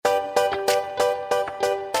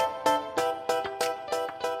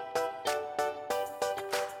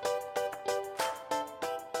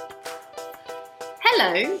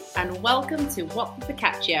Hello and welcome to What the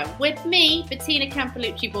Focaccia with me, Bettina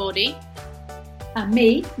Campolucci-Bordi. And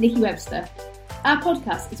me, Nikki Webster. Our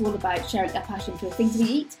podcast is all about sharing our passion for the things we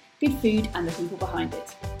eat, good food and the people behind it.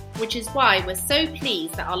 Which is why we're so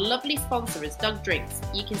pleased that our lovely sponsor is Doug Drinks.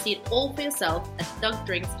 You can see it all for yourself at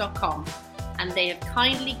dougdrinks.com, and they have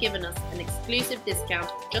kindly given us an exclusive discount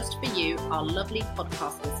just for you, our lovely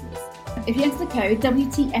podcast listeners. If you enter the code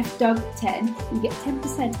WTFDOUG10, you get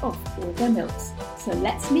 10% off all their milks. So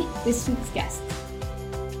let's meet this week's guest.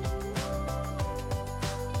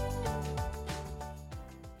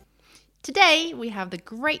 Today we have the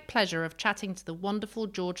great pleasure of chatting to the wonderful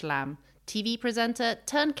George Lamb, TV presenter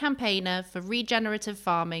turned campaigner for regenerative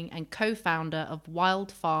farming and co-founder of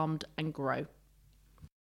Wild Farmed and Grow.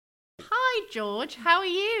 Hi George, how are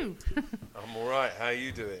you? I'm all right. How are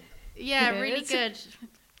you doing? Yeah, really good.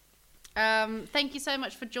 Thank you so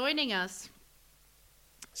much for joining us.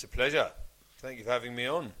 It's a pleasure. Thank you for having me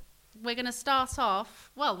on. We're going to start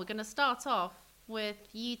off with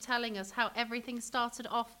you telling us how everything started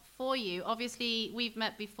off for you. Obviously, we've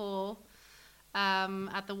met before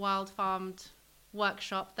at the Wild Farmed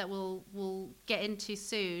workshop that we'll get into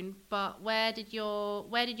soon. But where did your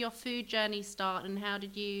food journey start, and how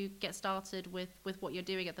did you get started with what you're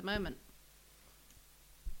doing at the moment?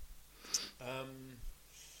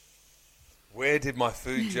 Where did my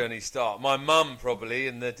food journey start? My mum probably,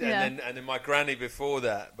 and then my granny before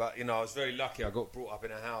that. But you know, I was very lucky. I got brought up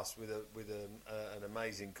in a house with an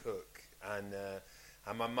amazing cook, and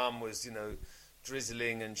my mum was, you know,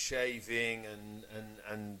 drizzling and shaving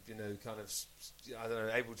and you know, kind of, I don't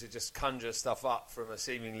know, able to just conjure stuff up from a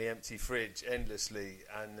seemingly empty fridge endlessly,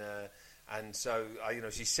 and so you know,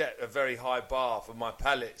 she set a very high bar for my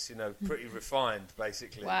palates, you know, pretty refined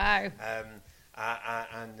basically. Wow.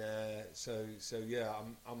 So yeah,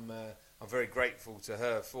 I'm very grateful to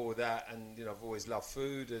her for that, and you know, I've always loved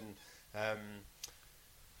food, and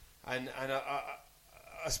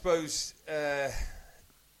I suppose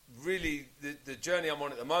really the journey I'm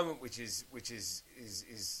on at the moment, which is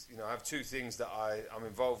you know, I have two things that I'm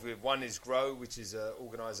involved with. One is Grow, which is an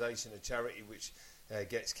organisation, a charity which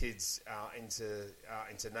gets kids out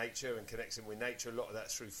into nature and connects them with nature. A lot of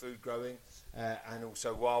that's through food growing, and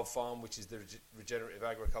also Wild Farm, which is the regenerative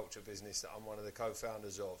agriculture business that I'm one of the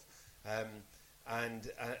co-founders of. And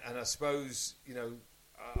I suppose, you know,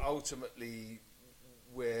 ultimately,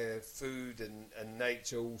 where food and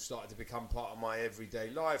nature all started to become part of my everyday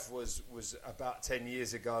life was about 10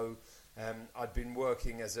 years ago. I'd been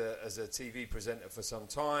working as a TV presenter for some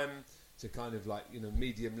time to kind of, like, you know,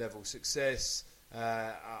 medium level success.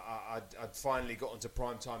 I'd finally got onto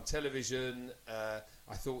primetime television.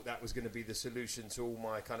 I thought that was going to be the solution to all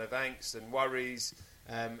my kind of angst and worries.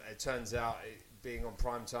 It turns out being on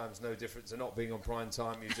prime time is no different to not being on prime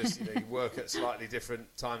time. You just, you know, you work at slightly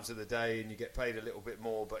different times of the day and you get paid a little bit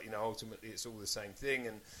more, but, you know, ultimately it's all the same thing.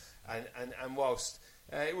 And whilst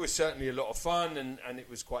it was certainly a lot of fun and it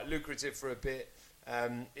was quite lucrative for a bit,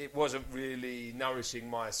 it wasn't really nourishing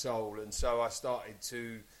my soul. And so I started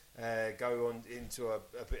to go on into a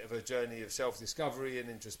bit of a journey of self-discovery and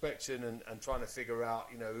introspection, and trying to figure out,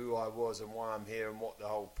 you know, who I was and why I'm here and what the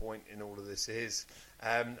whole point in all of this is,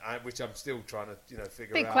 which I'm still trying to, you know,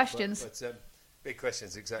 figure out. Big questions. But big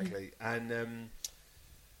questions, exactly. And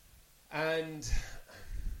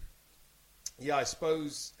yeah, I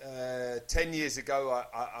suppose 10 years ago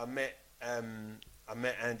I met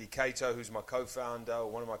Andy Cato, who's my co-founder,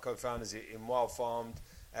 or one of my co-founders in Wild Farmed.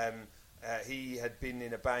 He had been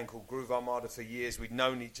in a band called Groove Armada for years. We'd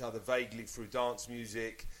known each other vaguely through dance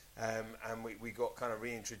music, and we got kind of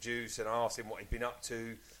reintroduced, and I asked him what he'd been up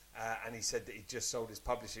to, and he said that he'd just sold his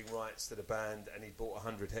publishing rights to the band, and he bought a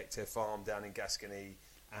 100-hectare farm down in Gascony,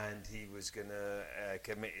 and he was going to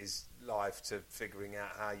commit his life to figuring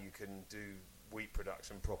out how you can do wheat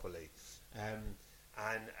production properly.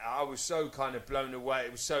 And I was so kind of blown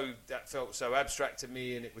away. That felt so abstract to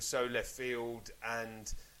me, and it was so left field,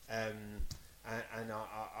 and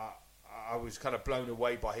I was kind of blown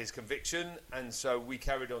away by his conviction, and so we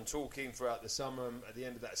carried on talking throughout the summer. At the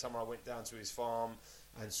end of that summer, I went down to his farm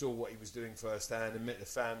and saw what he was doing firsthand, and met the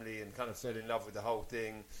family, and kind of fell in love with the whole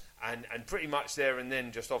thing, and pretty much there and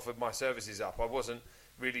then just offered my services up. I wasn't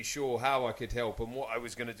really sure how I could help and what I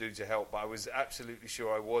was going to do to help, but I was absolutely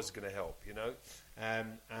sure I was going to help, you know,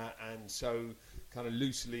 and so kind of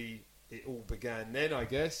loosely it all began then, I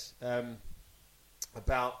guess.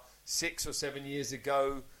 About 6 or 7 years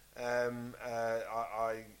ago,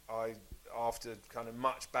 I after kind of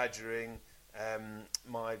much badgering,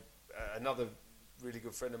 my another really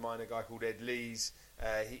good friend of mine, a guy called Ed Lees.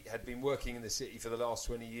 He had been working in the city for the last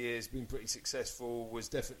 20 years, been pretty successful, was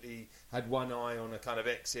definitely had one eye on a kind of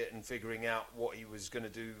exit and figuring out what he was going to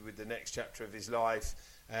do with the next chapter of his life.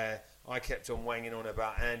 I kept on wanging on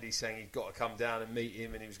about Andy, saying he'd got to come down and meet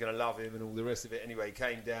him and he was going to love him and all the rest of it. Anyway, he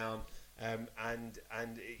came down, and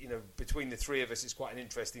you know, between the three of us, it's quite an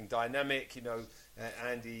interesting dynamic. You know,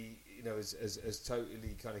 Andy, you know, has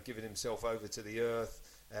totally kind of given himself over to the earth.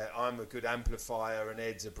 I'm a good amplifier and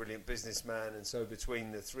Ed's a brilliant businessman, and so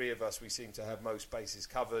between the three of us we seem to have most bases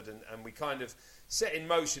covered, and we kind of set in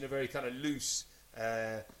motion a very kind of loose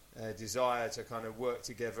desire to kind of work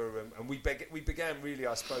together, and we began really,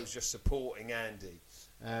 I suppose, just supporting Andy,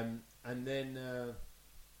 and then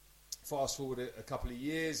fast forward a couple of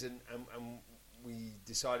years, and we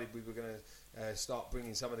decided we were going to start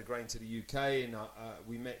bringing some of the grain to the UK, and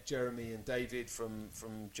we met Jeremy and David from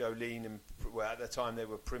Jolene, and well, at the time they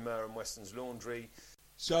were Primer and Weston's Laundry.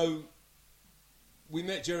 So we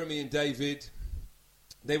met Jeremy and David.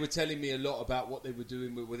 They were telling me a lot about what they were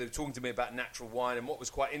doing. They were talking to me about natural wine, and what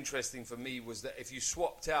was quite interesting for me was that if you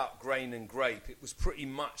swapped out grain and grape, it was pretty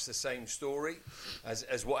much the same story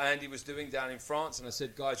as what Andy was doing down in France. And I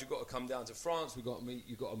said, guys, you've got to come down to France. You've got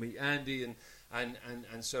to meet Andy, and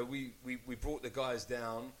so we brought the guys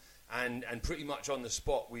down. And pretty much on the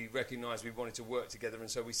spot, we recognised we wanted to work together, and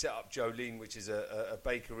so we set up Jolene, which is a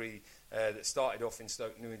bakery that started off in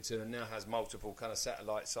Stoke Newington and now has multiple kind of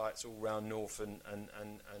satellite sites all around North and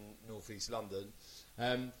North East London.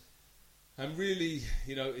 And really,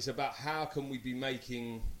 you know, it's about how can we be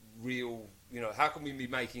making real, you know, how can we be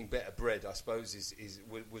making better bread, I suppose,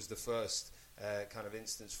 was the first kind of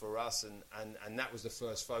instance for us, and that was the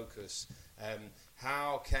first focus.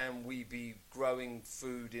 How can we be growing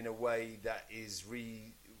food in a way that is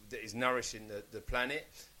nourishing the planet?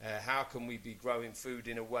 How can we be growing food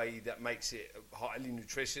in a way that makes it highly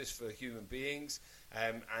nutritious for human beings,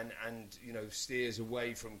 and you know, steers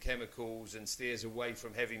away from chemicals and steers away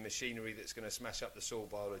from heavy machinery that's going to smash up the soil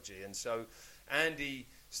biology? And so Andy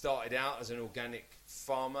started out as an organic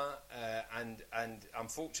farmer, and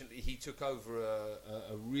unfortunately he took over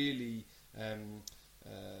a really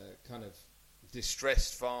kind of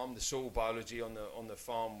distressed farm. The soil biology on the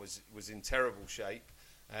farm was in terrible shape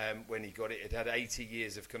when he got it. It had 80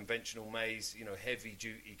 years of conventional maize, you know, heavy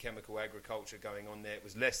duty chemical agriculture going on there. It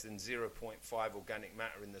was less than 0.5 organic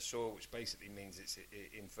matter in the soil, which basically means it's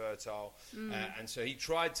infertile. And so he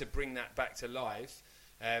tried to bring that back to life.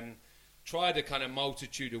 Tried a kind of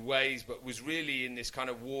multitude of ways, but was really in this kind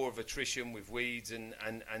of war of attrition with weeds,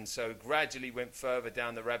 and so gradually went further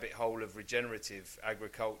down the rabbit hole of regenerative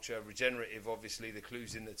agriculture. Regenerative, obviously, the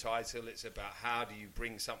clue's in the title. It's about how do you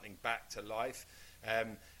bring something back to life.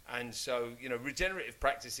 And so, you know, regenerative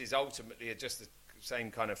practices ultimately are just the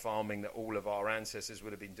same kind of farming that all of our ancestors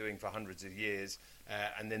would have been doing for hundreds of years,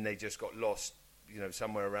 and then they just got lost, you know,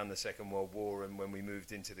 somewhere around the Second World War, and when we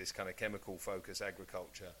moved into this kind of chemical focused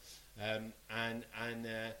agriculture.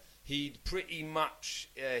 He'd pretty much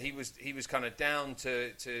he was kind of down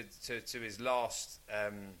to his last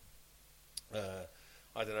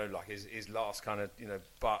I don't know, like his last kind of, you know,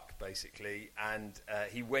 buck basically, and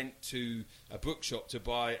he went to a bookshop to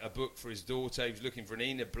buy a book for his daughter. He was looking for an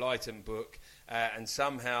Enid Blyton book, and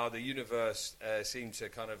somehow the universe seemed to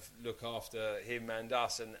kind of look after him and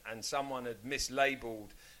us, and someone had mislabeled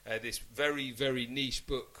this very, very niche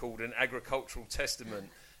book called An Agricultural Testament.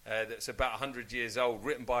 That's about 100 years old,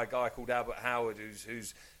 written by a guy called Albert Howard,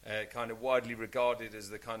 who's kind of widely regarded as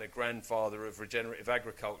the kind of grandfather of regenerative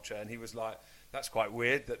agriculture. And he was like, that's quite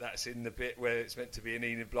weird that's in the bit where it's meant to be an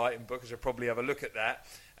Enid Blyton book. I should probably have a look at that.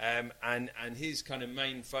 And his kind of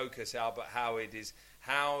main focus, Albert Howard, is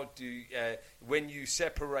how do, when you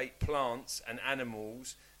separate plants and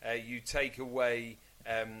animals, you take away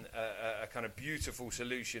a kind of beautiful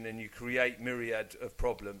solution and you create myriad of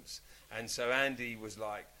problems. And so Andy was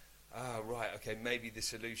like, right, okay, maybe the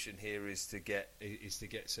solution here is to get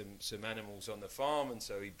some animals on the farm. And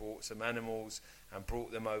so he bought some animals and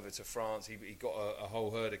brought them over to France. He got a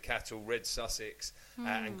whole herd of cattle, Red Sussex,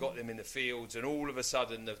 and got them in the fields. And all of a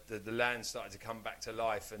sudden, the land started to come back to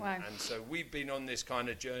life. And, wow. And so we've been on this kind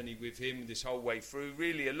of journey with him this whole way through.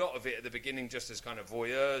 Really, a lot of it at the beginning just as kind of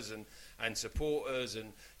voyeurs and supporters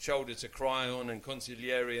and shoulder to cry on and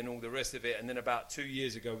consigliere and all the rest of it. And then about 2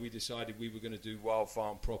 years ago, we decided we were going to do Wild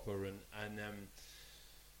Farm proper. And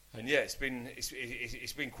yeah, it's been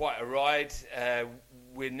quite a ride.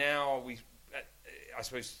 I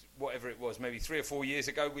suppose whatever it was, maybe 3 or 4 years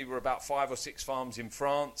ago, we were about 5 or 6 farms in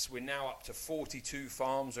France. We're now up to 42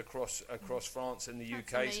 farms across France and the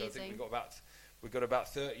That's UK. amazing. So I think we've got about We've got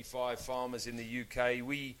about 35 farmers in the UK.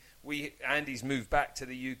 Andy's moved back to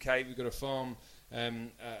the UK. We've got a farm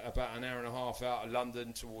about an hour and a half out of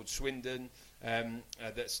London towards Swindon.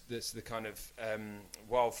 That's the kind of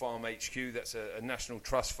Wild Farm HQ. That's a National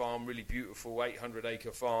Trust farm, really beautiful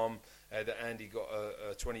 800-acre farm that Andy got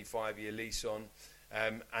a 25-year lease on.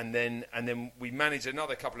 And then we manage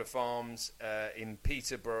another couple of farms in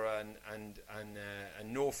Peterborough and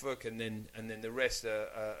Norfolk, and then the rest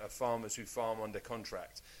are farmers who farm under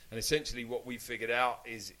contract. And essentially, what we figured out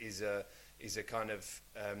is a kind of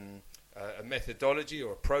a methodology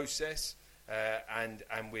or a process, and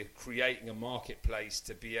we're creating a marketplace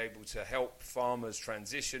to be able to help farmers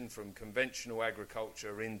transition from conventional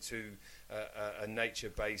agriculture into a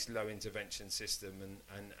nature-based, low-intervention system,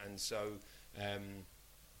 and so.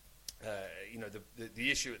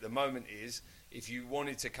 The issue at the moment is if you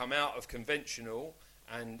wanted to come out of conventional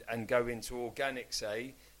and go into organic,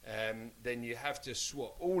 say, then you have to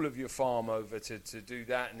swap all of your farm over to do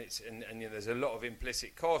that, and there's a lot of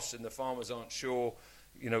implicit costs, and the farmers aren't sure.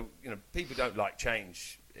 People don't like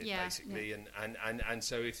change, basically, and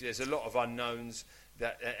so if there's a lot of unknowns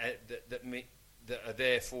that are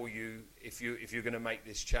there for you if you're going to make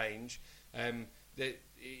this change.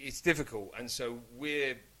 It's difficult, and so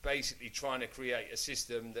we're basically trying to create a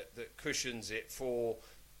system that cushions it for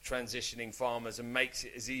transitioning farmers and makes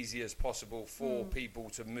it as easy as possible for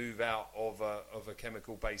people to move out of a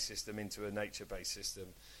chemical-based system into a nature-based system,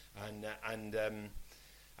 and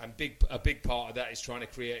a big part of that is trying to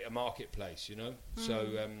create a marketplace,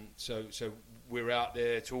 So we're out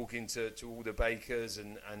there talking to all the bakers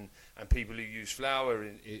and people who use flour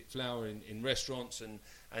in restaurants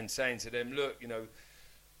and saying to them, look,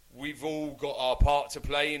 we've all got our part to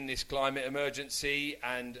play in this climate emergency,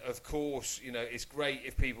 and of course, it's great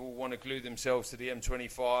if people want to glue themselves to the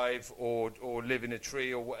M25 or live in a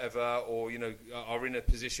tree or whatever, or are in a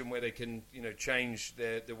position where they can change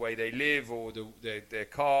the way they live or their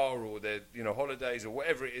car or their holidays or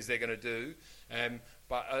whatever it is they're going to do.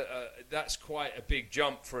 But that's quite a big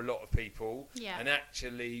jump for a lot of people. Yeah. And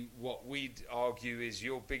actually, what we'd argue is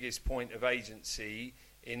your biggest point of agency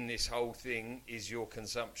in this whole thing is your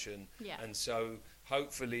consumption. Yeah. And so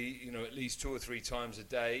hopefully, at least 2 or 3 times a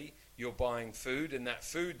day, you're buying food, and that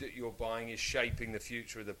food that you're buying is shaping the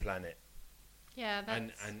future of the planet. Yeah,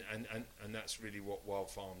 and that's really what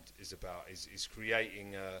Wild Farmed is about, is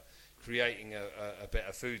creating a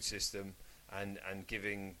better food system and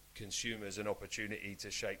giving consumers an opportunity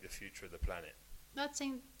to shape the future of the planet. That's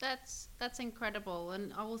incredible,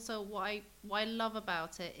 and also what I love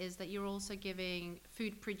about it is that you're also giving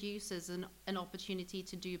food producers an opportunity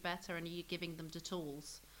to do better, and you're giving them the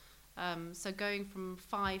tools. So going from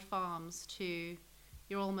 5 farms to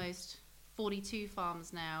you're almost 42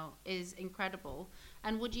 farms now is incredible.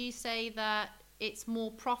 And would you say that it's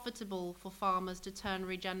more profitable for farmers to turn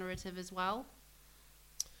regenerative as well?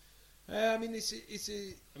 That's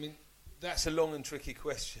a long and tricky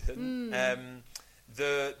question.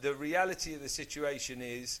 The reality of the situation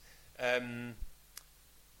is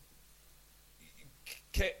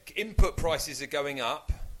input prices are going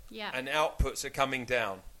up, and outputs are coming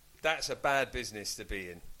down. That's a bad business to be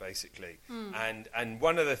in, basically. And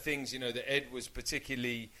one of the things that Ed was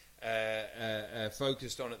particularly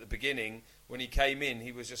focused on at the beginning when he came in,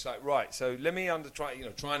 he was just like, right, so let me trying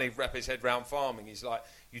to wrap his head around farming. He's like,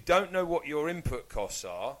 you don't know what your input costs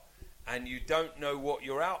are, and you don't know what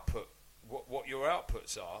your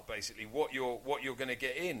outputs are, basically what you're going to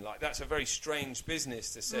get in. Like, that's a very strange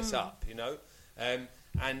business to set up, and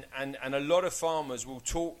a lot of farmers will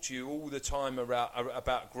talk to you all the time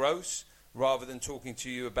about gross rather than talking to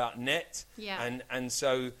you about net. And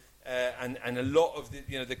so and a lot of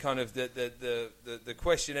the kind of the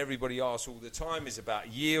question everybody asks all the time is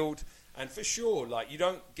about yield. And for sure, like,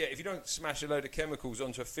 if you don't smash a load of chemicals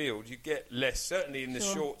onto a field, you get less. Certainly in the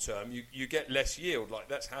short term, you get less yield. Like,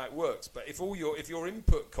 that's how it works. But if your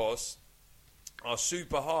input costs are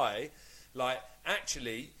super high, like,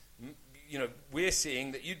 actually, we're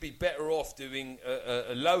seeing that you'd be better off doing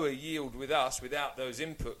a lower yield with us without those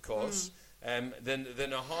input costs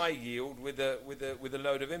than a high yield with a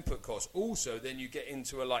load of input costs. Also, then you get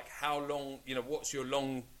into how long, what's your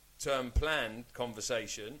long-term plan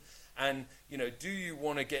conversation. And, do you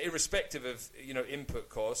want to get, irrespective of, input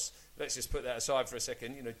costs, let's just put that aside for a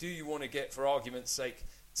second, do you want to get, for argument's sake,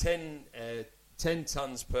 10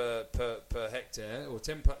 tonnes per hectare or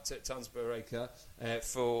 10 tonnes per acre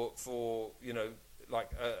for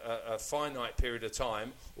a finite period of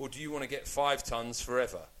time, or do you want to get 5 tonnes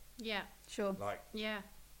forever? Yeah, sure.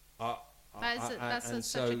 That's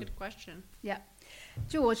such a good question. Yeah.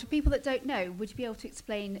 George, for people that don't know, would you be able to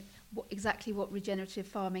explain exactly what regenerative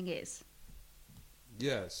farming is?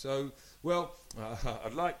 Yeah, so, well,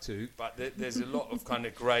 I'd like to, but there's a lot of kind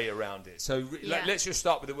of grey around it. So let's just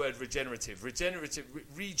start with the word regenerative.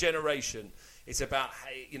 Regeneration, it's about,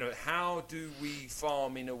 how do we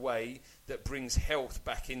farm in a way that brings health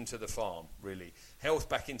back into the farm, really? Health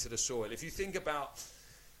back into the soil. If you think about,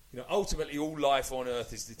 ultimately all life on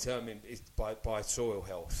Earth is determined by soil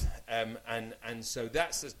health. And so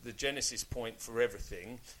that's the genesis point for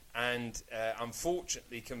everything. And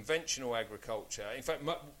unfortunately, conventional agriculture, in fact,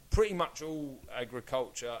 pretty much all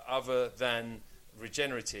agriculture other than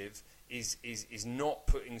regenerative is not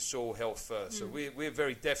putting soil health first. So we're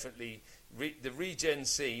very definitely, the regen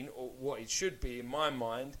scene, or what it should be in my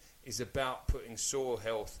mind, is about putting soil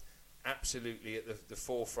health absolutely at the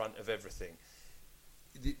forefront of everything.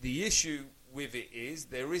 The issue with it is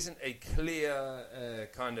there isn't a clear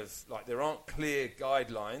there aren't clear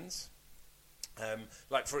guidelines.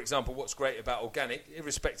 Like, for example, what's great about organic,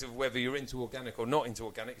 irrespective of whether you're into organic or not into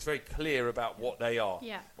organic, it's very clear about what they are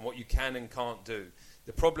and what you can and can't do.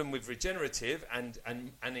 The problem with regenerative, and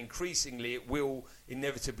increasingly it will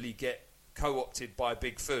inevitably get co-opted by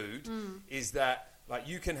big food, is that, like,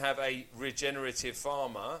 you can have a regenerative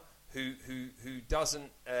farmer who doesn't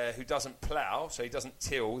plough, so he doesn't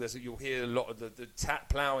till. You'll hear a lot of the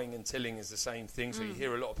ploughing and tilling is the same thing. So you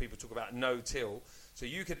hear a lot of people talk about no-till. So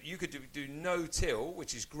you could do no-till,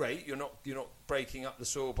 which is great. You're not breaking up the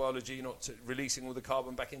soil biology. You're not releasing all the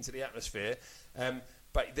carbon back into the atmosphere.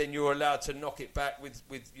 But then you're allowed to knock it back with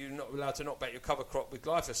you're not allowed to knock back your cover crop with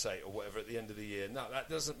glyphosate or whatever at the end of the year. No, that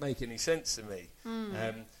doesn't make any sense to me.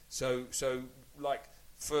 So like.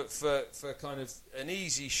 For kind of an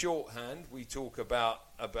easy shorthand, we talk about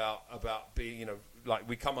being, like,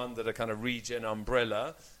 we come under the kind of regen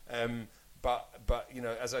umbrella, but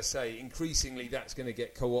as I say, increasingly that's going to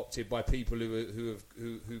get co-opted by people who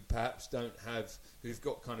perhaps who've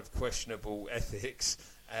got kind of questionable ethics,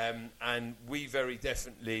 and we very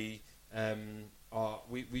definitely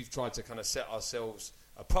we've tried to kind of set ourselves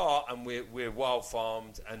apart, and we're wild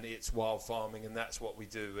farmed, and it's wild farming, and that's what we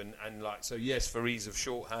do. And like, so yes, for ease of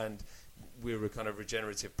shorthand, we're a kind of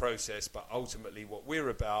regenerative process, but ultimately what we're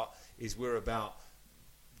about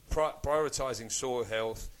prioritizing soil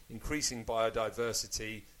health, increasing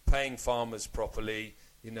biodiversity, paying farmers properly,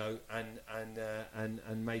 and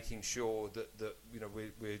making sure that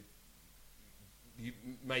we're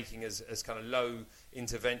making as kind of low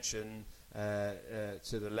intervention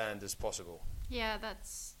to the land as possible. Yeah,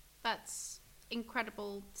 that's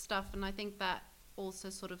incredible stuff, and I think that also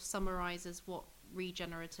sort of summarizes what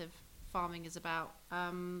regenerative farming is about.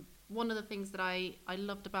 One of the things that I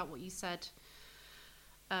loved about what you said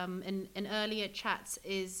in earlier chats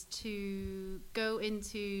is to go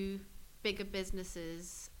into bigger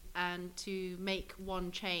businesses and to make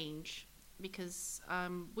one change, because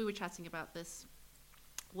we were chatting about this,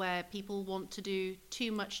 where people want to do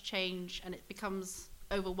too much change and it becomes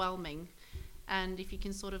overwhelming. And if you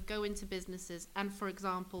can sort of go into businesses and, for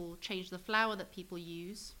example, change the flour that people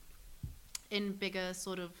use in bigger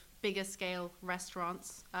scale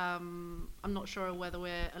restaurants. I'm not sure whether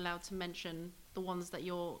we're allowed to mention the ones that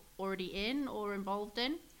you're already in or involved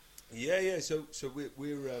in. Yeah. So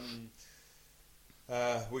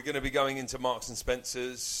we're going to be going into Marks and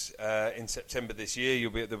Spencer's in September this year.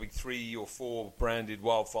 There'll be 3 or 4 branded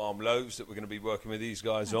Wild Farm loaves that we're going to be working with these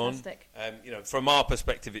guys Fantastic. on. From our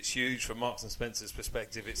perspective, it's huge. From Marks and Spencer's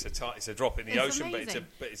perspective, it's a drop in the ocean, amazing.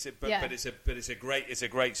 but it's a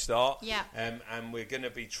great start. Yeah. And we're going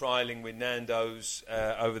to be trialling with Nando's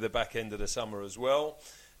over the back end of the summer as well.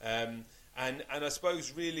 And I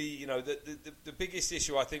suppose really, the biggest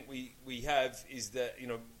issue I think we have is that,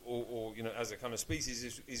 or as a kind of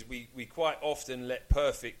species is we quite often let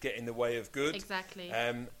perfect get in the way of good. Exactly.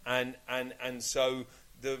 And so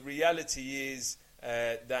the reality is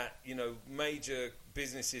that major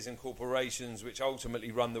businesses and corporations which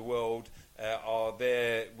ultimately run the world are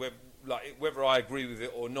there, whether I agree with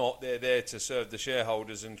it or not, they're there to serve the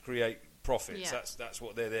shareholders and create profits. Yeah. That's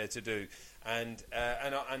what they're there to do. And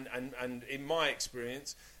in my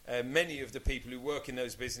experience, many of the people who work in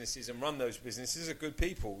those businesses and run those businesses are good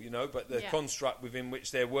people, but the construct within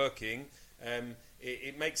which they're working,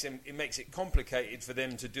 it makes it complicated for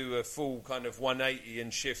them to do a full kind of 180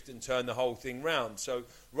 and shift and turn the whole thing round. So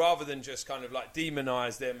rather than just kind of like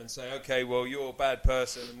demonize them and say, okay, well, you're a bad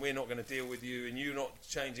person and we're not going to deal with you and you're not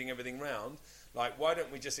changing everything round, like, why don't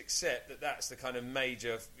we just accept that that's the kind of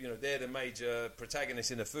major, they're the major protagonists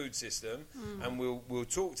in the food system, and we'll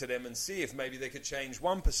talk to them and see if maybe they could change 1%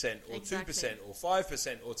 or 2% or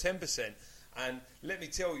 5% or 10%. And let me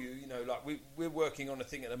tell you, we're working on a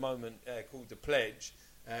thing at the moment called The Pledge,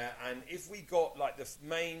 And if we got like the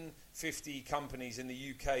main 50 companies in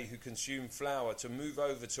the UK who consume flour to move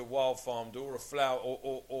over to wild farmed or a flour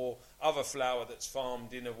or other flour that's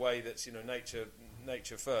farmed in a way that's, you know,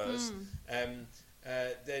 nature first,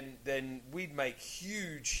 then we'd make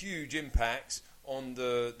huge impacts on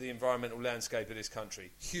the environmental landscape of this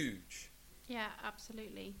country. Huge. Yeah,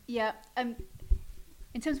 absolutely. Yeah.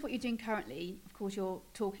 In terms of what you're doing currently, of course, you're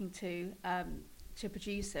talking to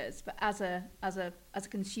producers, but as a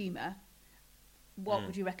consumer, what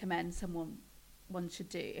would you recommend one should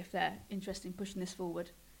do if they're interested in pushing this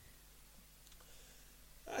forward?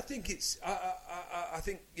 I think it's. I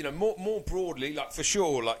think, you know, more broadly, like for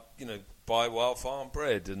sure, like, you know, buy wild farm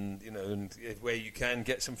bread, and, you know, and where you can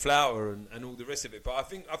get some flour and all the rest of it. But I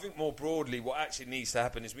think more broadly, what actually needs to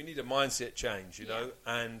happen is we need a mindset change, you know.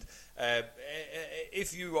 And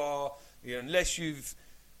if you are, you know, unless you've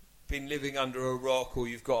been living under a rock or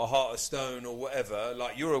you've got a heart of stone or whatever,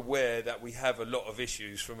 like, you're aware that we have a lot of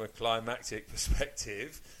issues from a climatic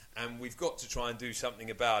perspective. And we've got to try and do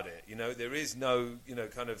something about it. You know, there is no, you know,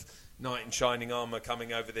 kind of knight in shining armour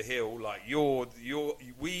coming over the hill. Like,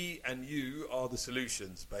 we and you are the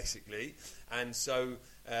solutions, basically. And so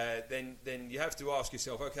then you have to ask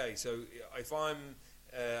yourself, okay, so if I'm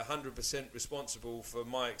 100% responsible for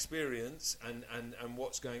my experience and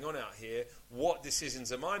what's going on out here, what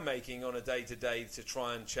decisions am I making on a day-to-day to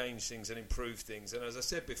try and change things and improve things? And as I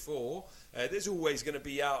said before, there's always going to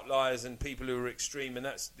be outliers and people who are extreme, and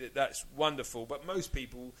that's wonderful. But most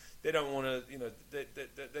people, they don't want to, you know,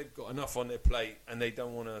 they've got enough on their plate, and they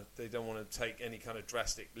don't want to take any kind of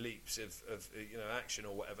drastic leaps of you know, action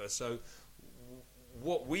or whatever. So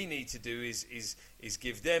what we need to do is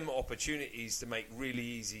give them opportunities to make really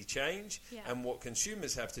easy change. Yeah. And what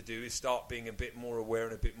consumers have to do is start being a bit more aware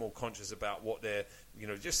and a bit more conscious about what they're, you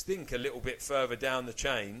know, just think a little bit further down the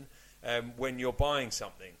chain when you're buying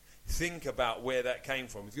something. Think about where that came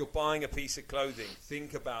from. If you're buying a piece of clothing,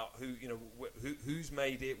 think about who, you know, who's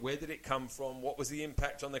made it, where did it come from, what was the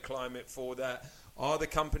impact on the climate for that. Are the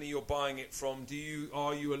company you're buying it from,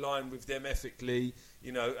 are you aligned with them ethically,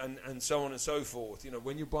 you know, and so on and so forth. You know,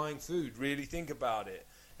 when you're buying food, really think about it,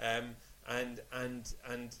 and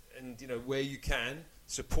you know, where you can,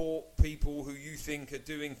 support people who you think are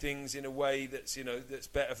doing things in a way that's, you know, that's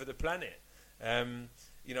better for the planet.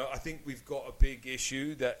 You know, I think we've got a big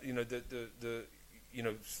issue that, you know, you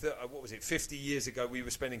know, what was it? 50 years ago, we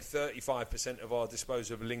were spending 35% of our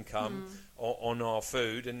disposable income on our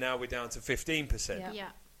food, and now we're down to 15%. Yeah.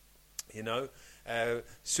 You know,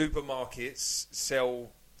 supermarkets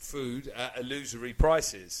sell food at illusory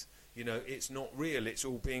prices. You know, it's not real. It's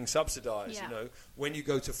all being subsidised. Yeah. You know, when you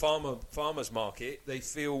go to farmers market, they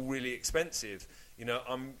feel really expensive. You know,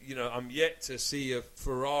 I'm yet to see a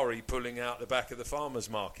Ferrari pulling out the back of the farmers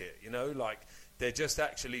market. You know, like, they're just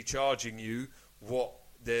actually charging you what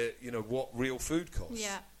real food costs.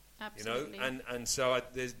 Yeah, absolutely. You know, and so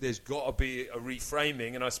there's got to be a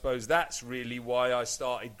reframing, and I suppose that's really why I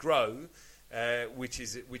started Grow, which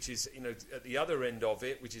is, you know, at the other end of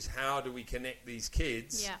it, which is how do we connect these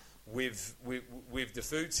kids with the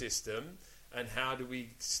food system, and how do we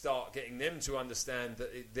start getting them to understand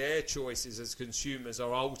that their choices as consumers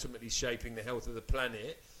are ultimately shaping the health of the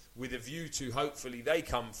planet, with a view to hopefully they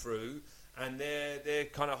come through and they're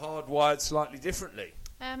kind of hardwired slightly differently.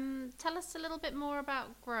 Tell us a little bit more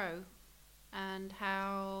about Grow and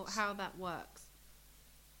how that works.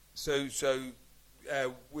 So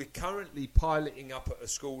we're currently piloting up at a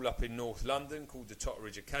school up in North London called the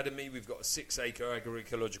Totteridge Academy. We've got a 6-acre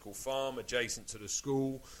agroecological farm adjacent to the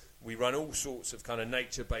school. We run all sorts of kind of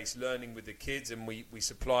nature-based learning with the kids, and we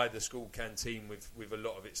supply the school canteen with a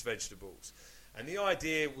lot of its vegetables. And the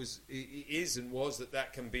idea was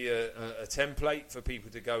that can be a template for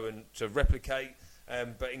people to go and to replicate.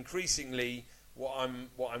 But increasingly, what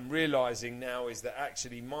I'm realising now is that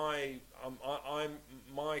actually my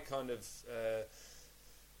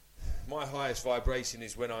highest vibration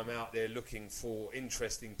is when I'm out there looking for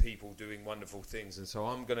interesting people doing wonderful things. And so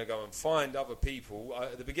I'm going to go and find other people.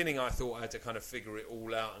 At the beginning, I thought I had to kind of figure it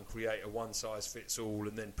all out and create a one-size-fits-all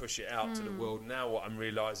and then push it out to the world. Now what I'm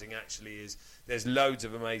realising actually is there's loads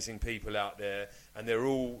of amazing people out there, and they're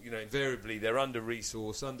all, you know, invariably they're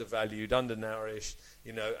under-resourced, undervalued, undernourished,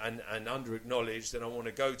 you know, and under-acknowledged, and I want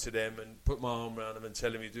to go to them and put my arm around them and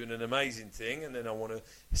tell them you're doing an amazing thing, and then I want to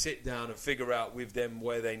sit down and figure out with them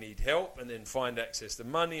where they need help, and then find access to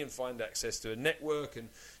money and find access to a network and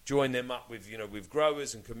join them up with, you know, with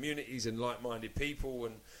growers and communities and like-minded people,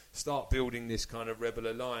 and start building this kind of rebel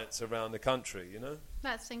alliance around the country, you know.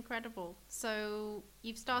 That's incredible. So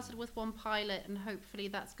you've started with one pilot, and hopefully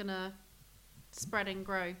that's going to spread and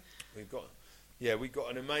grow. We've got Yeah, we've got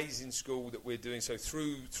an amazing school that we're doing so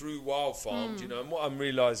through Wild Farmed, you know, and what I'm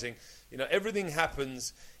realising, you know, everything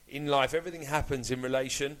happens in life, everything happens in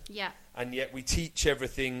relation. Yeah. And yet we teach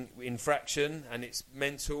everything in fraction, and it's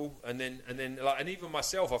mental, and then like, and even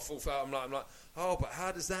myself, I fall out. I'm like, oh, but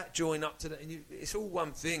how does that join up to that? And it's all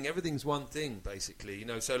one thing. Everything's one thing, basically. You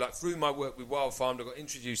know, so like through my work with Wild Farmed, I got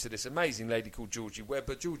introduced to this amazing lady called Georgie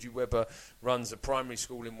Webber. Georgie Webber runs a primary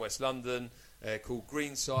school in West London called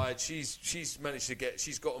Greenside. She's managed to get.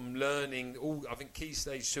 She's got them learning all. I think Key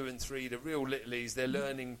Stage 2 and 3, the real littlies. They're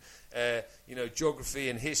learning, you know, geography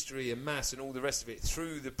and history and maths and all the rest of it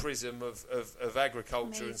through the prism of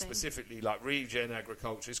agriculture. Amazing. And specifically like regen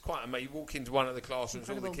agriculture. It's quite amazing. You walk into one of the classrooms,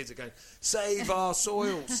 all the kids are going, save our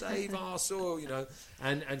soil, save our soil, you know.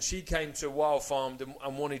 And she came to Wild Farmed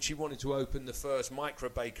and she wanted to open the first micro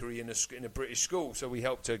bakery in a British school. So we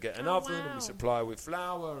helped her get an oven, and we supply her with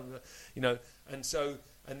flour, and you know, and so.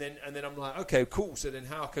 And then I'm like, okay, cool. So then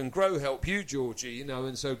how can Grow help you, Georgie? You know,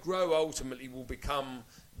 and so Grow ultimately will become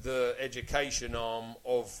the education arm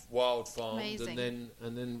of Wild Farmed. And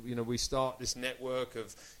then you know, we start this network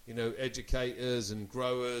of, you know, educators and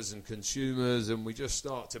growers and consumers, and we just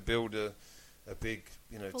start to build a big,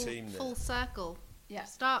 you know, team there. Full circle. Yeah.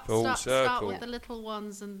 Start with the little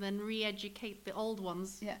ones and then re-educate the old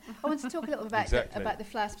ones. Yeah. I want to talk a little bit about the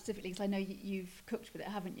flour specifically, because I know you've cooked with it,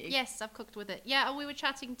 haven't you? Yes, I've cooked with it. Yeah, we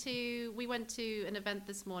went to an event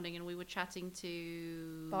this morning, and we were chatting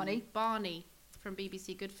to Barney from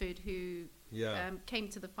BBC Good Food, who came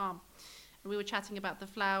to the farm. And we were chatting about the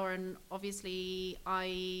flour, and obviously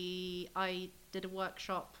I did a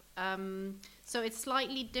workshop. So it's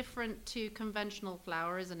slightly different to conventional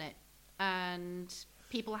flour, isn't it? And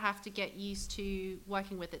people have to get used to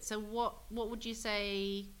working with it. So what would you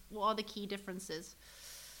say, what are the key differences?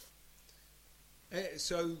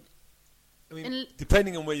 So, I mean,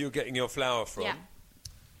 depending on where you're getting your flour from,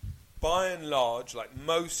 by and large, like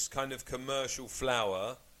most kind of commercial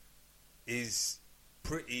flour is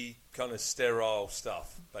pretty kind of sterile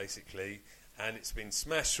stuff, basically. And it's been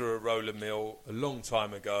smashed through a roller mill a long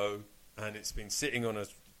time ago, and it's been sitting on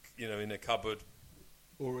in a cupboard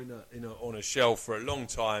or on a shelf for a long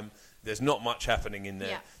time. There's not much happening in there.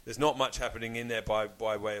 Yeah. There's not much happening in there by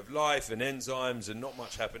way of life and enzymes, and not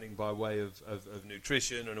much happening by way of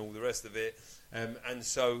nutrition and all the rest of it. And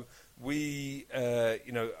so we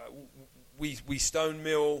stone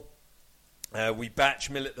mill. We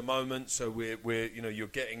batch mill at the moment, so we're you're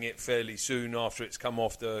getting it fairly soon after it's come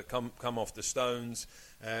off the stones,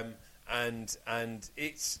 and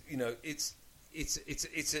it's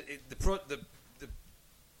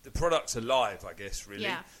the product's alive, I guess, really.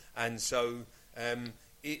 Yeah. And so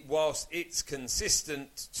whilst it's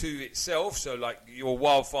consistent to itself, so like your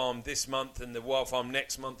Wild Farm this month and the Wild Farm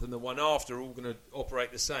next month and the one after are all going to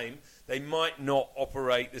operate the same, they might not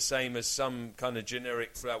operate the same as some kind of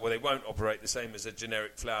generic flour. Well, they won't operate the same as a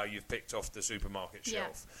generic flour you've picked off the supermarket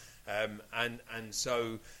shelf. And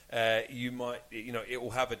so you might, it will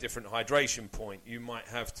have a different hydration point. You might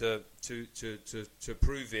have to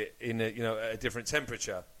prove it in a different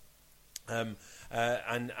temperature.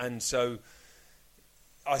 And so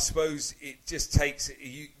I suppose it just takes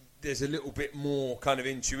there's a little bit more kind of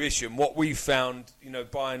intuition. What we've found,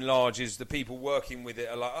 by and large, is the people working with it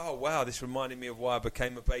are like, oh wow, this reminded me of why I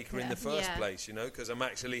became a baker in the first place, because I'm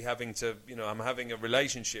actually having to, I'm having a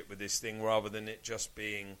relationship with this thing rather than it just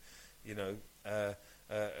being, a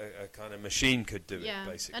kind of machine could do it,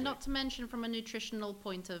 basically. And not to mention from a nutritional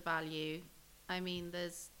point of value, I mean,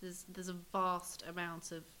 there's a vast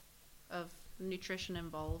amount of nutrition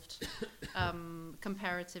involved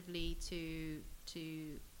comparatively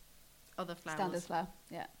to other flours. Standard flour,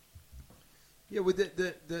 yeah. Yeah, well,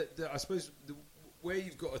 I suppose where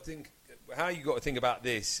you've got to think, how you got to think about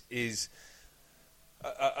this is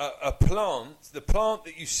a plant. The plant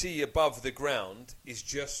that you see above the ground is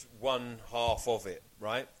just one half of it,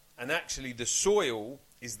 right? And actually, the soil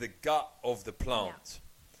is the gut of the plant.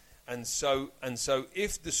 Yeah. And so,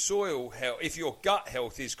 if the soil if your gut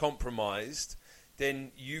health is compromised,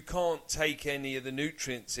 then you can't take any of the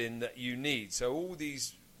nutrients in that you need. So all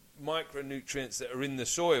these micronutrients that are in the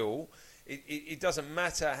soil, it doesn't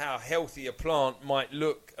matter how healthy a plant might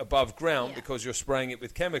look above ground because you're spraying it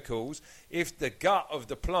with chemicals. If the gut of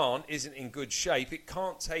the plant isn't in good shape, it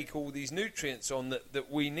can't take all these nutrients on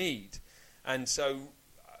that we need. And so,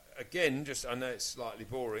 again, I know it's slightly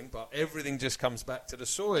boring, but everything just comes back to the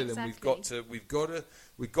soil. Exactly. And we've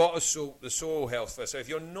got to sort the soil health first. So if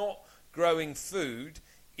you're not growing food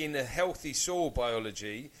in a healthy soil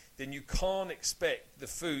biology, then you can't expect the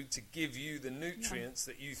food to give you the nutrients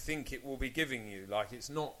that you think it will be giving you. Like, it's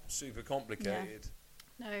not super complicated.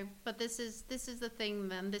 No, but this is the thing.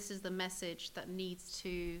 Then this is the message that needs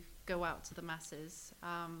to go out to the masses.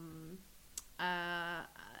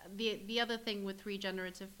 The other thing with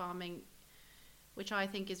regenerative farming, which I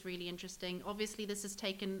think is really interesting. Obviously, this has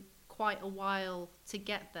taken quite a while to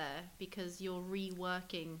get there because you're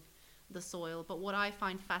reworking the soil. But what I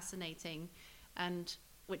find fascinating, and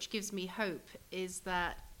which gives me hope, is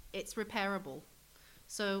that it's repairable.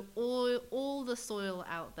 So all the soil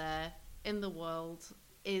out there in the world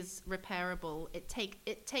is repairable. It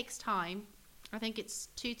takes time. I think it's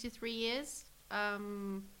 2 to 3 years,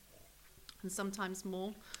 and sometimes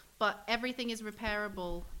more. But everything is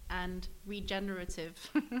repairable and regenerative.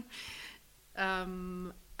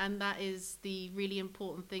 And that is the really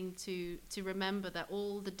important thing to remember, that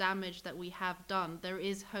all the damage that we have done, there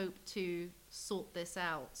is hope to sort this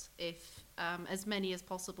out if as many as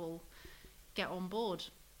possible get on board.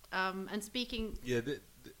 And speaking... Yeah,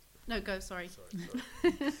 no, go. Sorry.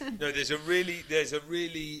 No, there's a really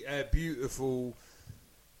beautiful.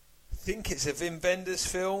 I think it's a Wim Wenders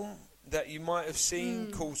film that you might have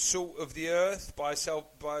seen called "Salt of the Earth" by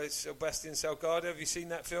Sebastian Salgado. Have you seen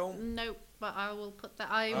that film? Nope, but I will put that.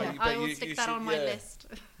 I will stick that on my list.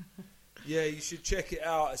 Yeah, you should check it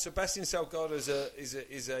out. Sebastian Salgado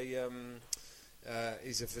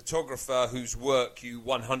is a photographer whose work you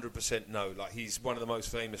 100% know. Like, he's one of the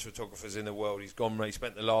most famous photographers in the world. He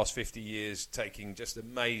spent the last 50 years taking just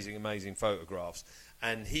amazing photographs.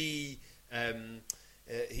 And he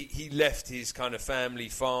left his kind of family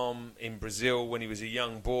farm in Brazil when he was a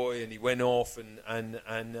young boy, and he went off and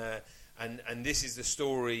this is the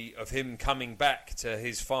story of him coming back to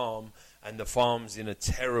his farm, and the farm's in a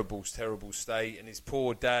terrible state, and his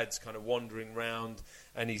poor dad's kind of wandering round,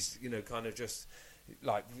 and he's, kind of just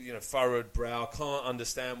like, furrowed brow, can't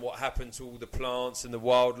understand what happened to all the plants and the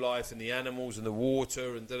wildlife and the animals and the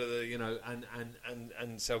water and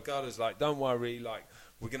and Salgado's like, don't worry, like,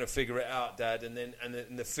 we're going to figure it out, Dad. And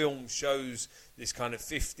the film shows this kind of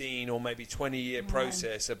 15 or maybe 20-year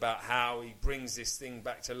process about how he brings this thing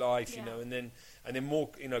back to life, and then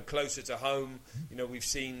more, closer to home, we've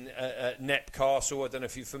seen Knepp Castle. I don't know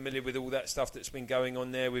if you're familiar with all that stuff that's been going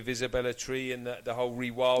on there with Isabella Tree and the whole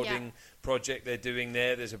rewilding project they're doing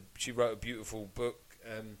there. She wrote a beautiful book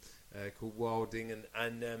called Wilding,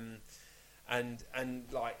 and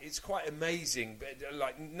like, it's quite amazing, but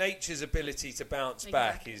like, nature's ability to bounce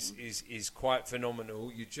back is quite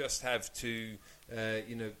phenomenal. You just have to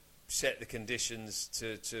set the conditions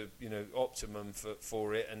to optimum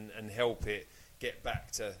for it, and help it get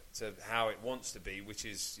back to how it wants to be, which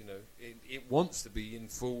is it wants to be in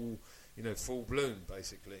full bloom,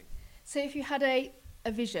 basically. So if you had a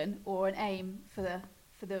vision or an aim for the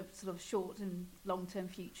sort of short and long term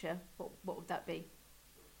future, what would that be?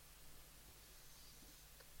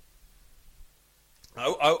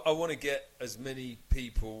 I want to get as many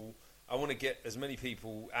people. I want to get as many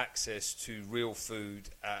people access to real food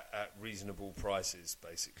at reasonable prices.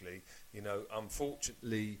 Basically,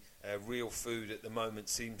 unfortunately, real food at the moment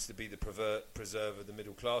seems to be the preserve of the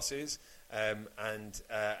middle classes, and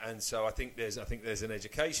so I think there's an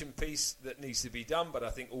education piece that needs to be done, but I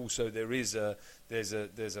think also there's a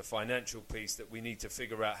financial piece that we need to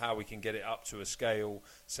figure out how we can get it up to a scale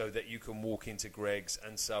so that you can walk into Greggs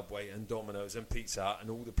and Subway and Domino's and Pizza Hut and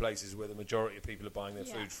all the places where the majority of people are buying their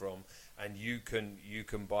food from, and you can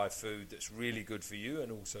buy food that's really good for you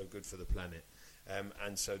and also good for the planet.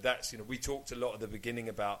 And so that's, we talked a lot at the beginning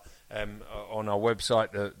about on our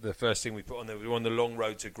website, the first thing we put on there, we were on the long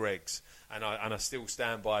road to Greggs, and I still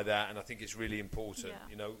stand by that, and I think it's really important.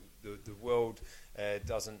 The world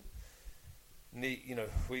doesn't need,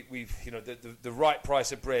 the right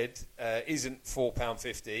price of bread isn't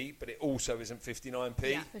 £4.50, but it also isn't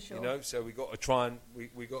 59p. Yeah, for sure. So we got to try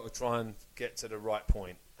and get to the right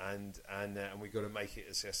point, and we got to make it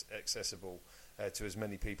accessible to as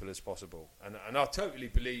many people as possible, and I totally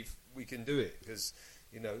believe we can do it, because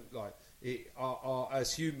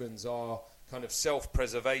as humans, our kind of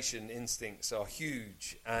self-preservation instincts are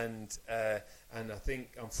huge, and I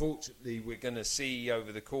think, unfortunately, we're going to see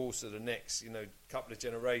over the course of the next couple of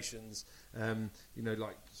generations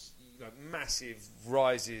like massive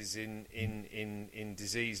rises in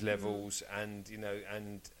disease levels, and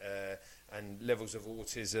levels of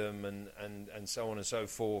autism and so on and so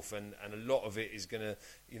forth, and a lot of it is going to,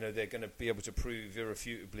 they're going to be able to prove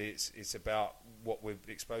irrefutably it's about what we're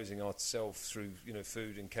exposing ourselves through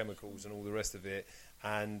food and chemicals and all the rest of it,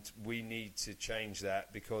 and we need to change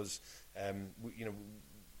that, because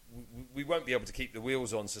we won't be able to keep the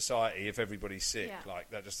wheels on society if everybody's sick. Like,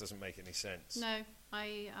 that just doesn't make any sense. No,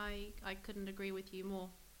 I couldn't agree with you more.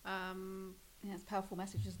 Yeah, it's a powerful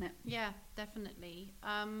message, isn't it? Yeah, definitely.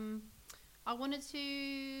 I wanted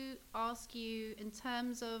to ask you, in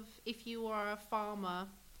terms of if you are a farmer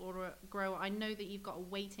or a grower, I know that you've got a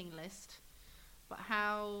waiting list, but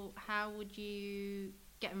how would you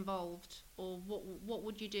get involved, or what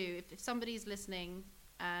would you do if somebody's listening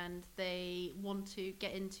and they want to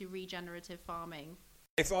get into regenerative farming?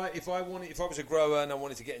 If I was a grower and I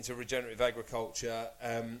wanted to get into regenerative agriculture,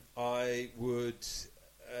 I would.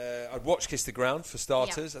 I'd watch Kiss the Ground for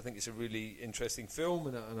starters. I think it's a really interesting film,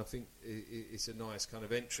 and I think it's a nice kind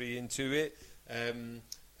of entry into it. And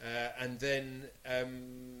then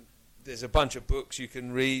there's a bunch of books you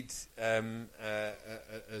can read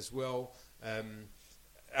as well.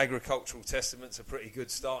 Agricultural Testament's a pretty good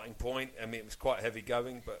starting point. I mean, it was quite heavy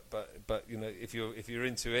going, but you know, if you're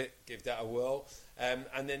into it, give that a whirl.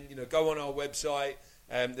 And then, you know, go on our website.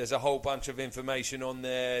 There's a whole bunch of information on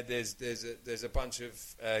there. There's a bunch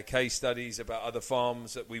of case studies about other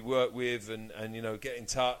farms that we work with, and you know, get in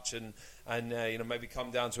touch and you know, maybe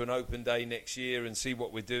come down to an open day next year and see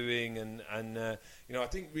what we're doing. And you know, I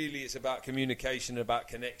think really it's about communication, about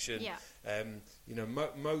connection. Yeah. You know,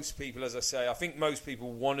 most people, as I say, I think most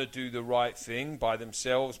people want to do the right thing by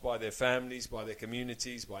themselves, by their families, by their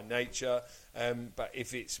communities, by nature. But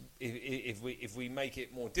if we make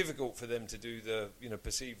it more difficult for them to do the, you know,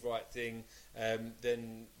 perceived right thing,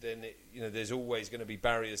 then it, you know, there's always going to be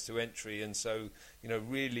barriers to entry. And so, you know,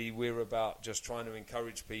 really we're about just trying to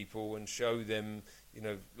encourage people and show them, you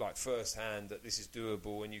know, like firsthand that this is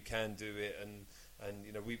doable and you can do it. And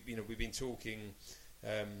you know, we've been talking.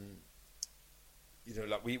 You know,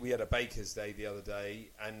 like we had a baker's day the other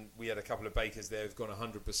day, and we had a couple of bakers there who've gone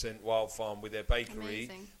 100% wild farm with their bakery.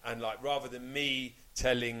 Amazing. And like, rather than me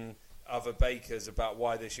telling other bakers about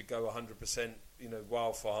why they should go 100%, you know,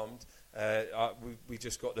 wild farmed, we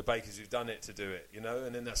just got the bakers who've done it to do it, you know,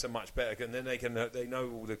 and then that's a much better. And then they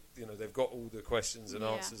know all the, you know, they've got all the questions and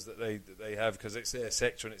answers that they have, because it's their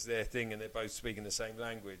sector and it's their thing, and they're both speaking the same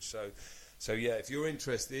language. So yeah, if you're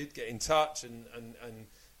interested, get in touch and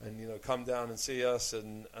you know, come down and see us,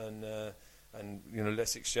 and you know,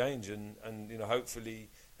 let's exchange, and you know, hopefully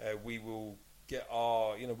we will get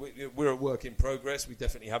our, you know, we're a work in progress. We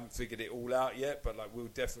definitely haven't figured it all out yet, but like we'll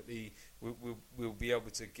be able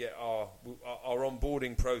to get our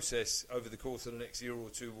onboarding process over the course of the next year or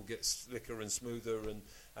two will get slicker and smoother,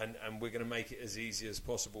 and we're going to make it as easy as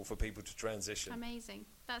possible for people to transition. Amazing.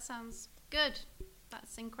 That sounds good.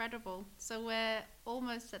 That's incredible. So we're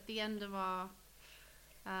almost at the end of our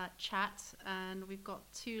chat, and we've got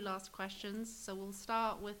two last questions. So we'll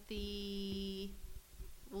start with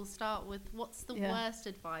what's the worst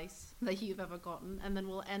advice that you've ever gotten, and then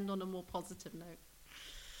we'll end on a more positive note.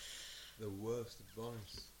 The worst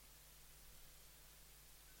advice.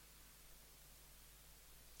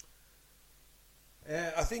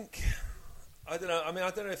 I think, I don't know. I mean,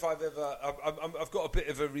 I don't know if I've ever. I've got a bit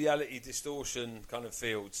of a reality distortion kind of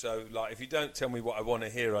field. So, like, if you don't tell me what I want to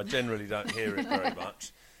hear, I generally don't hear it very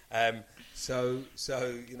much. So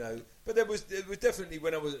you know. But there was definitely,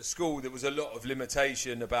 when I was at school, there was a lot of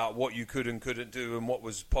limitation about what you could and couldn't do and what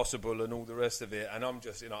was possible and all the rest of it. And I'm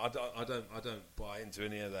just, you know, I don't buy into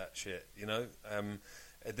any of that shit. You know,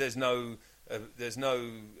 there's no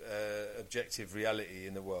objective reality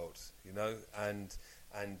in the world. You know, and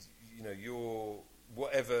you know,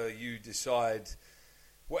 whatever you decide,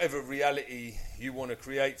 whatever reality you want to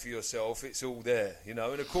create for yourself, it's all there, you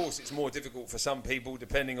know. And of course, it's more difficult for some people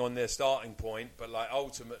depending on their starting point. But like,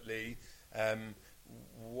 ultimately,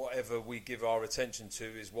 whatever we give our attention to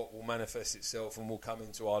is what will manifest itself and will come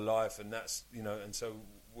into our life. And that's, you know, and so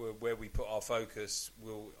where we put our focus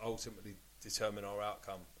will ultimately determine our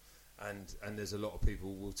outcome. And there's a lot of people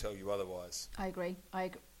who will tell you otherwise. I agree.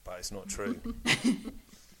 But it's not true.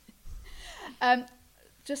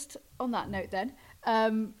 Just on that note then,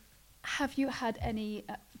 have you had any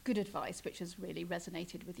good advice which has really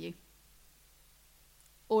resonated with you?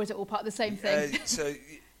 Or is it all part of the same thing?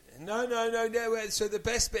 No. So the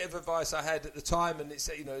best bit of advice I had at the time, and it's,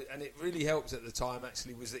 you know, and it really helped at the time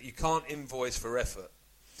actually, was that you can't invoice for effort.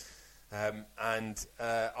 I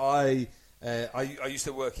used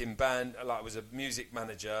to work in band. Like, I was a music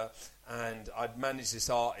manager, and I'd managed this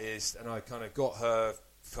artist, and I kind of got her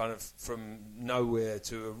kind of from nowhere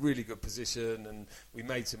to a really good position, and we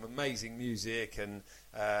made some amazing music, and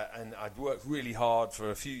I'd worked really hard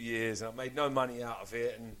for a few years, and I made no money out of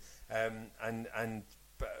it, and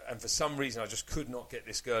for some reason I just could not get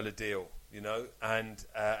this girl a deal, you know, and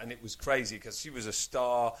it was crazy because she was a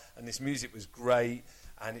star and this music was great,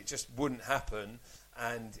 and it just wouldn't happen.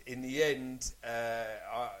 And in the end,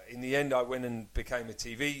 I went and became a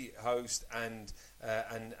TV host, and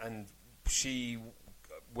she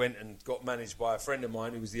went and got managed by a friend of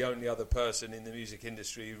mine who was the only other person in the music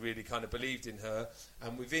industry who really kind of believed in her.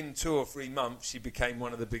 And within 2 or 3 months, she became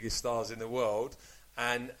one of the biggest stars in the world.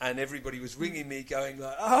 And everybody was ringing me, going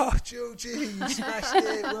like, "Oh, Georgie, you smashed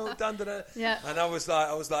it! Well done!" Yeah. And I was like,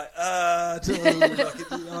 I'm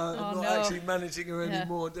not no. actually managing her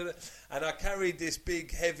anymore. And I carried this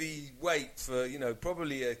big, heavy weight for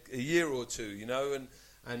probably a year or two,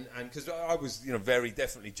 and because I was very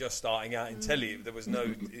definitely just starting out in telly. There was no,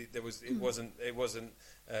 it wasn't.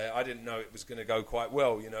 I didn't know it was going to go quite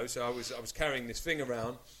well, So I was carrying this thing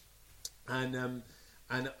around, and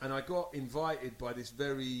I got invited by this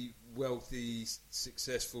very wealthy,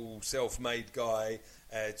 successful, self-made guy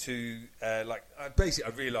to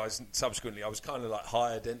basically I realised subsequently I was kind of like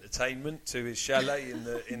hired entertainment to his chalet in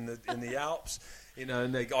the Alps.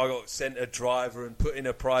 And I got sent a driver and put in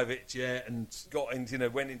a private jet and got into,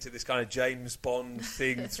 went into this kind of James Bond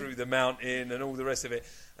thing through the mountain and all the rest of it.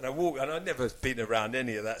 And I walked, and I'd never been around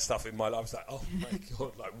any of that stuff in my life. I was like, oh my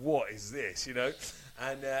God, like what is this,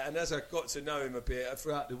 And as I got to know him a bit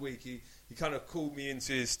throughout the week, he kind of called me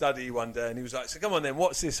into his study one day and he was like, so come on then,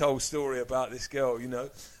 what's this whole story about this girl,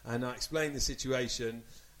 And I explained the situation.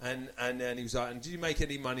 And then he was like, and did you make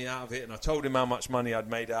any money out of it? And I told him how much money I'd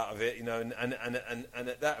made out of it, and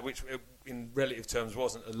at that, which in relative terms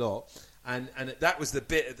wasn't a lot, and that was the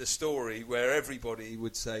bit of the story where everybody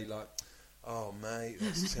would say like, oh mate,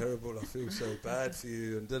 that's terrible, I feel so bad for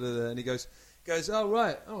you, and da-da-da. And he goes, oh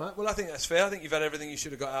right, all right, well I think that's fair, I think you've had everything you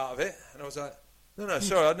should have got out of it. And I was like, no,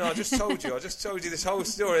 sorry, no, I just told you this whole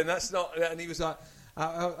story, and that's not. And he was like,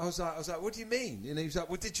 I was like, what do you mean? And he was like,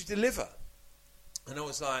 well, did you deliver? And I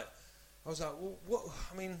was like, well, what?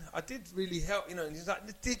 I mean, I did really help, And he's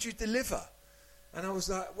like, did you deliver? And I was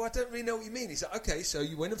like, well, I don't really know what you mean. He's like, okay, so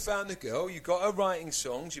you went and found the girl, you got her writing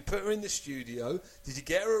songs, you put her in the studio. Did you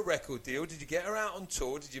get her a record deal? Did you get her out on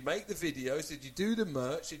tour? Did you make the videos? Did you do the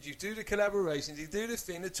merch? Did you do the collaborations? Did you do the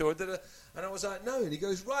thing, the tour? And I was like, no. And he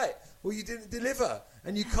goes, right, well, you didn't deliver,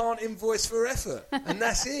 and you can't invoice for effort, and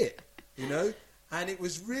that's it, And it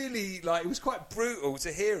was really it was quite brutal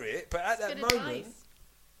to hear it, but at that moment,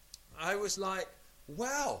 I was like,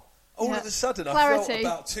 wow. All of a sudden, Clarity. I felt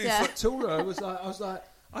about 2 foot taller. I was like,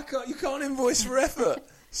 you can't invoice for effort.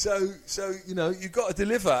 So you've got to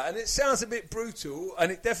deliver. And it sounds a bit brutal,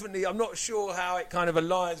 and it definitely, I'm not sure how it kind of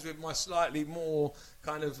aligns with my slightly more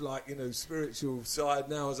kind of spiritual side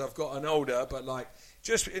now as I've gotten older, but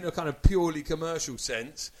just in a kind of purely commercial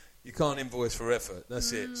sense, you can't invoice for effort.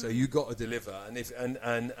 That's it. So you got to deliver, and if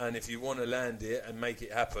you want to land it and make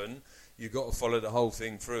it happen, you got to follow the whole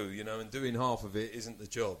thing through. And doing half of it isn't the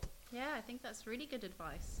job. Yeah, I think that's really good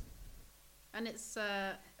advice, and it's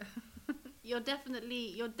you're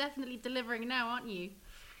definitely delivering now, aren't you?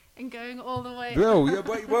 And going all the way. We're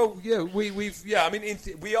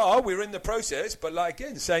in the process, but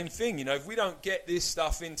again, same thing. If we don't get this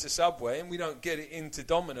stuff into Subway and we don't get it into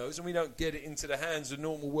Domino's and we don't get it into the hands of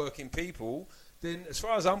normal working people, then as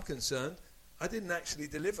far as I'm concerned, I didn't actually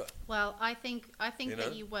deliver. Well, I think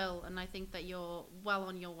that you will, and I think that you're well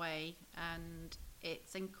on your way, and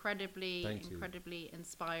it's incredibly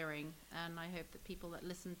inspiring. And I hope that people that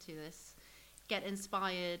listen to this get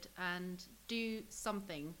inspired and do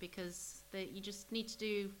something, because you just need to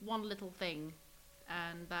do one little thing,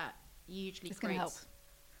 and that usually creates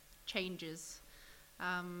changes.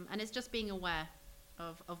 And it's just being aware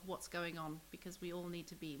of what's going on, because we all need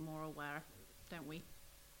to be more aware, don't we?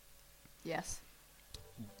 Yes.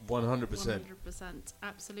 100%. 100%.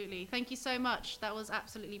 Absolutely. Thank you so much. That was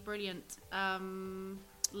absolutely brilliant.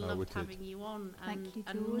 Loved having you on, and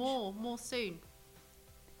more soon.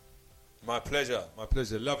 My pleasure.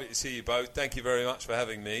 Lovely to see you both. Thank you very much for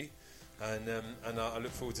having me, and I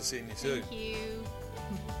look forward to seeing you soon. Thank you.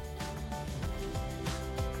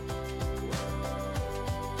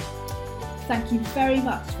 Thank you very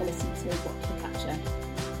much for listening to Watch the Catcher.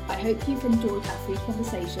 I hope you've enjoyed our food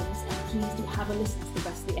conversations, and please do have a listen to the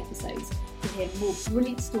rest of the episodes to hear more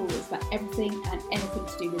brilliant stories about everything and anything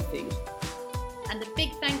to do with food. And a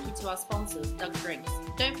big thank you to our sponsors, Doug Drinks.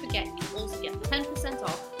 Don't forget, you also get 10%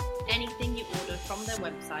 off anything you order from their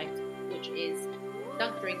website, which is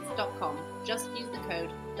dougdrinks.com. Just use the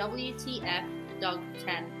code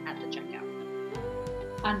WTFDOUG10 at the checkout.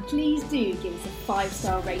 And please do give us a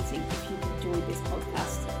 5-star rating if you've enjoyed this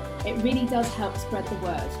podcast. It really does help spread the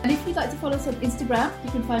word. And if you'd like to follow us on Instagram,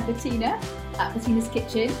 you can find Bettina at Bettina's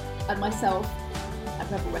Kitchen and myself at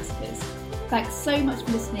Rebel Recipes. Thanks so much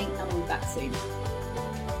for listening, and we'll be back soon.